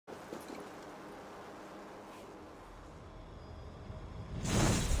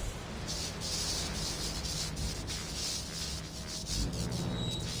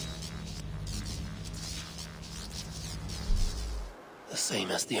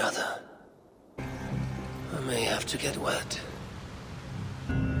as the other. I may have to get wet.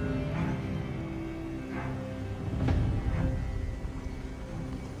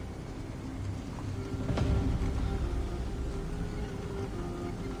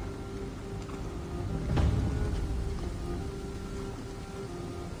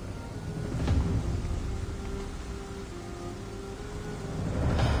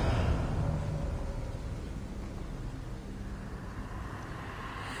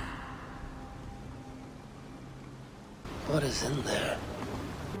 What is in there?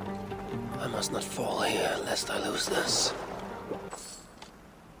 I must not fall here, lest I lose this.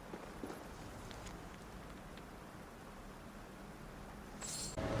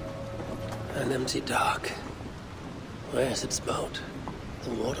 An empty dock. Where is its boat?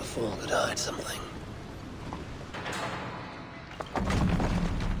 The waterfall could hide something.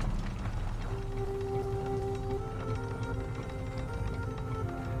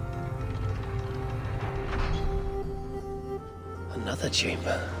 Another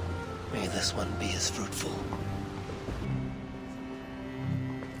chamber. May this one be as fruitful.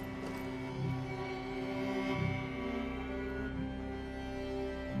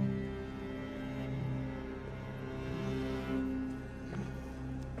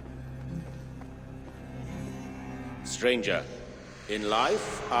 Stranger, in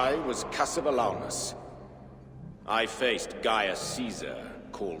life I was Cassivellaunus. I faced Gaius Caesar,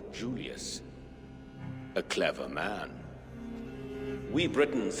 called Julius. A clever man. We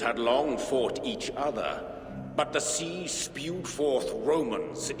Britons had long fought each other, but the sea spewed forth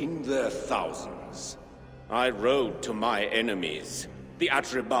Romans in their thousands. I rode to my enemies, the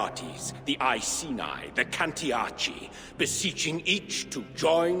Atrebates, the Iceni, the Cantiaci, beseeching each to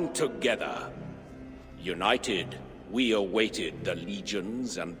join together. United, we awaited the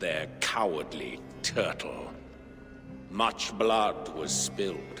legions and their cowardly turtle. Much blood was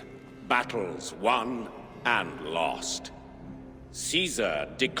spilled, battles won and lost. Caesar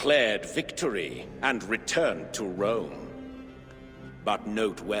declared victory and returned to Rome. But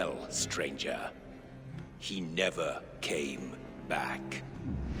note well, stranger, he never came back.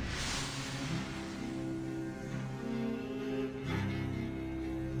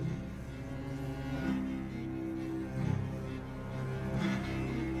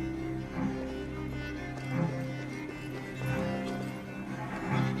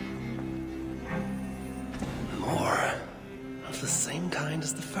 The same kind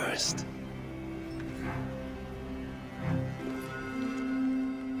as the first.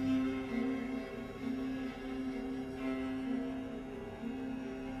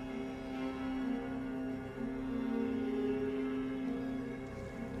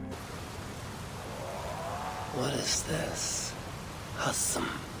 What is this? Hàsm.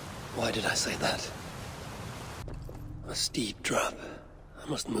 Why did I say that? A steep drop. I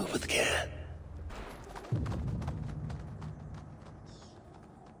must move with care.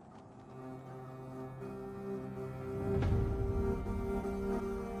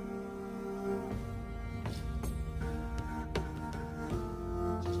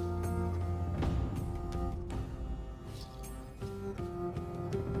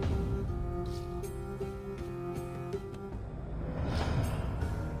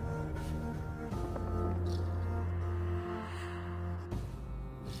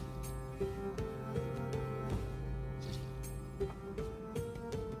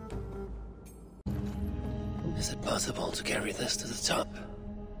 Is it possible to carry this to the top?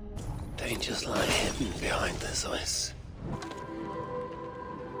 Dangers lie hidden behind this ice.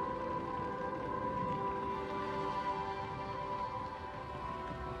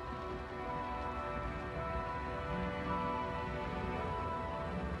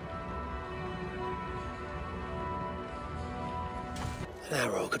 An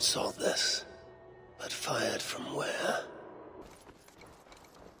arrow could solve this, but fired from where?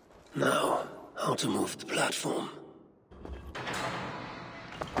 Now, how to move the platform?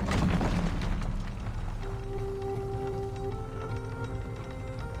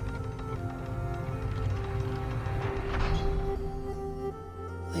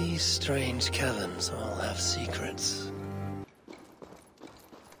 These strange caverns all have secrets.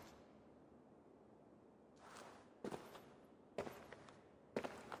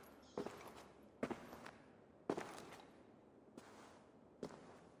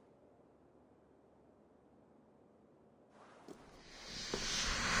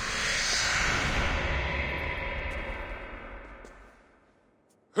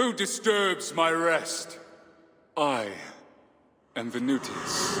 Who disturbs my rest? I am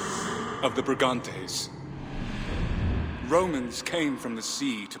Venutius of the Brigantes. Romans came from the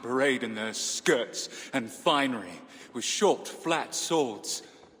sea to parade in their skirts and finery, with short, flat swords.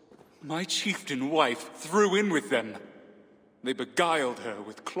 My chieftain wife threw in with them. They beguiled her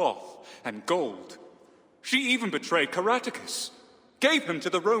with cloth and gold. She even betrayed Caraticus, gave him to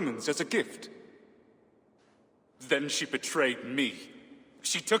the Romans as a gift. Then she betrayed me.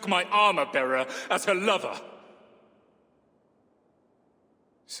 She took my armor-bearer as her lover.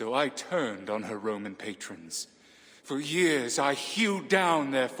 So I turned on her Roman patrons. For years I hewed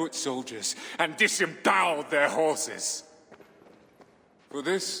down their foot soldiers and disemboweled their horses. For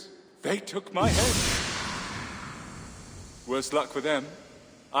this, they took my head. Worse luck for them.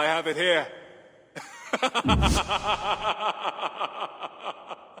 I have it here.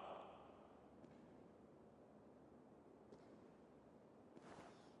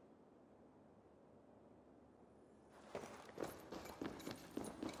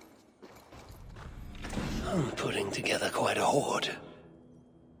 I'm putting together quite a horde.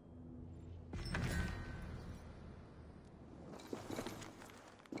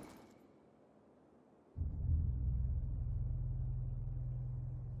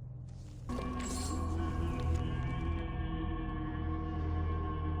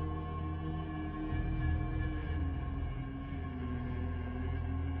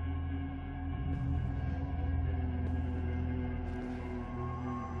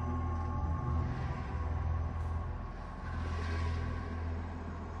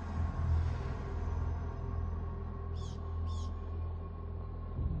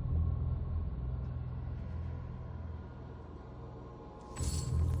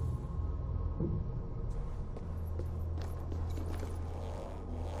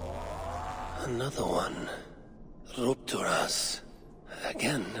 Another one. Rhobtoràs.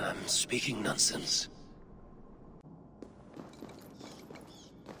 Again, I'm speaking nonsense.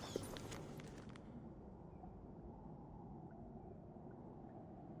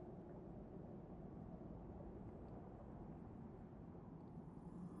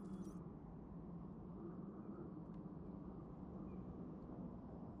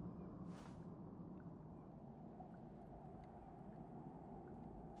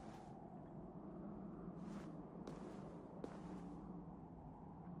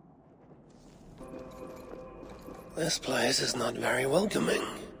 This place is not very welcoming.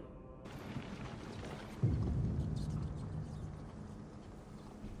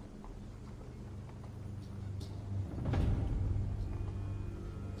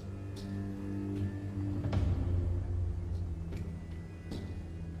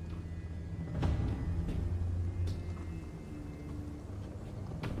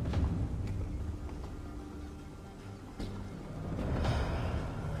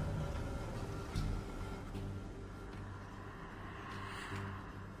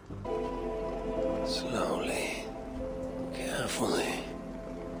 Slowly. Carefully.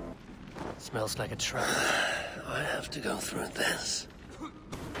 Smells like a trap. I have to go through this.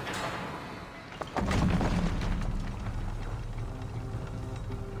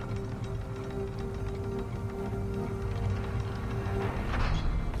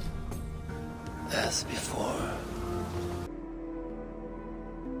 As before.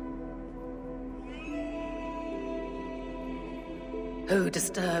 Who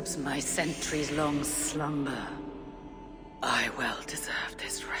disturbs my centuries-long slumber? I well deserve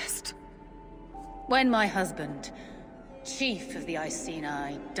this rest. When my husband, chief of the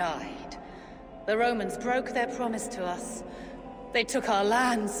Iceni, died, the Romans broke their promise to us. They took our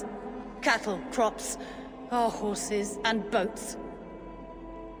lands, cattle, crops, our horses, and boats.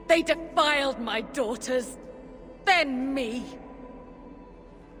 They defiled my daughters, then me.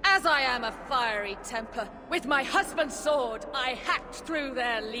 As I am a fiery Templar, with my husband's sword, I hacked through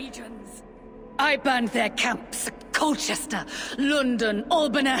their legions. I burned their camps at Colchester, London,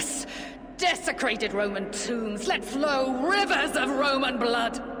 Albinus, desecrated Roman tombs, let flow rivers of Roman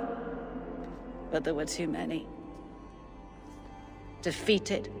blood. But there were too many.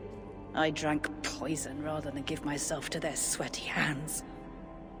 Defeated, I drank poison rather than give myself to their sweaty hands.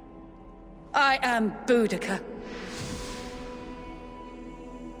 I am Boudicca.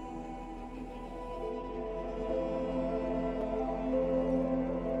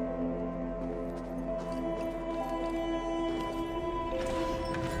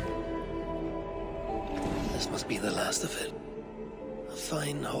 This must be the last of it. A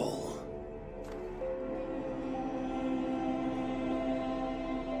fine hole.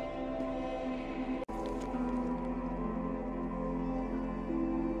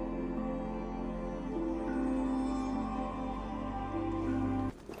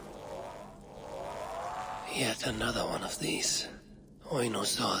 Yet another one of these.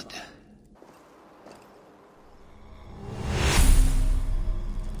 Oinosod.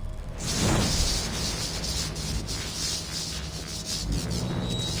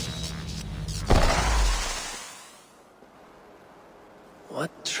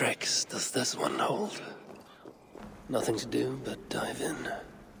 does this one hold? Nothing to do but dive in. A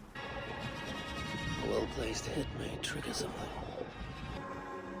well-placed hit may trigger something.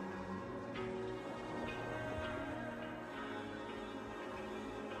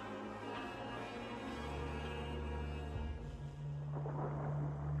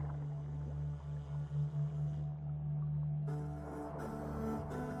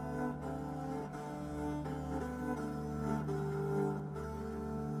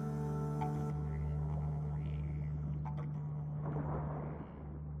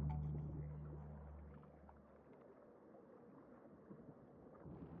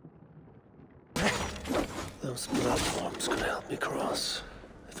 Those platforms could help me cross,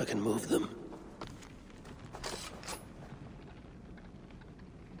 if I can move them.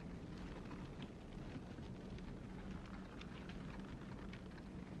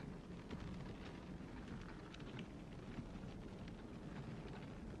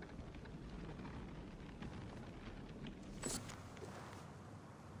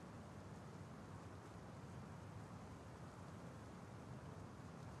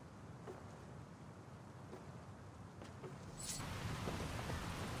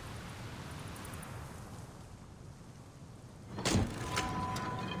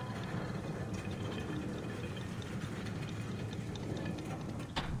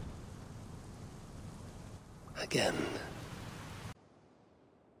 Again.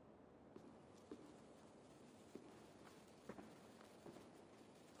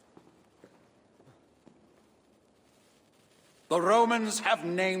 The Romans have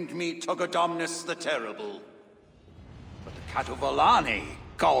named me Togodomnus the Terrible, but the Cassivellauni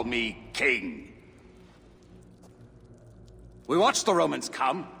call me King. We watched the Romans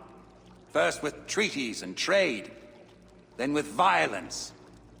come, first with treaties and trade, then with violence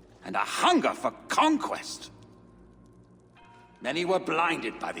and a hunger for conquest. Many were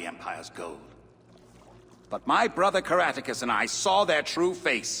blinded by the Empire's gold. But my brother Caraticus and I saw their true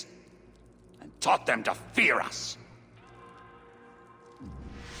face and taught them to fear us.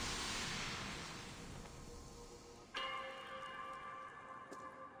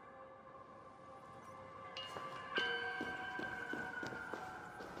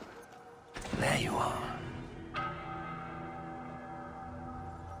 There you are.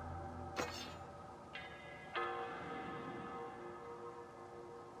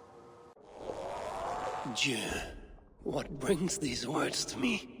 Dieu, what brings these words to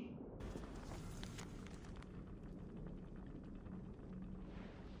me?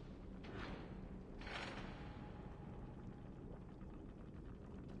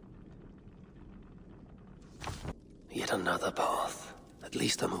 Yet another path. At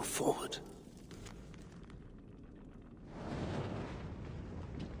least I move forward.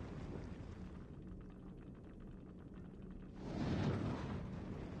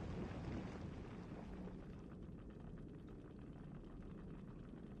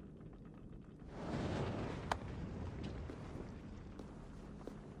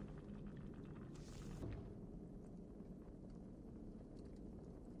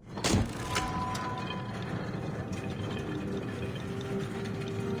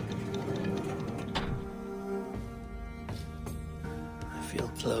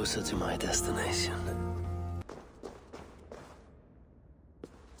 Closer to my destination.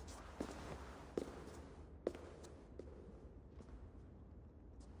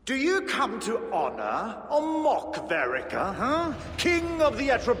 Do you come to honor or mock Boudicca, huh? King of the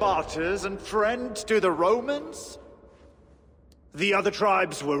Atrebates and friend to the Romans? The other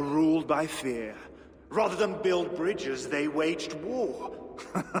tribes were ruled by fear. Rather than build bridges, they waged war.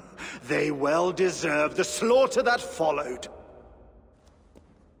 They well deserved the slaughter that followed.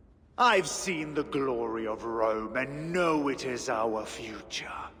 I've seen the glory of Rome and know it is our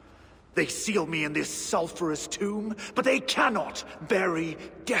future. They seal me in this sulphurous tomb, but they cannot bury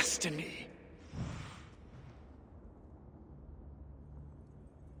destiny.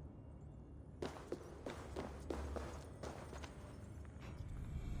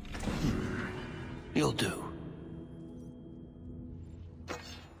 You'll do.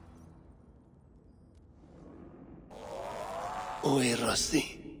 Oi,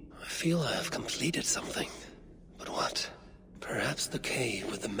 Rusty. I feel I have completed something. But what? Perhaps the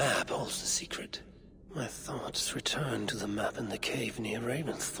cave with the map holds the secret. My thoughts return to the map in the cave near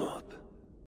Ravensthorpe.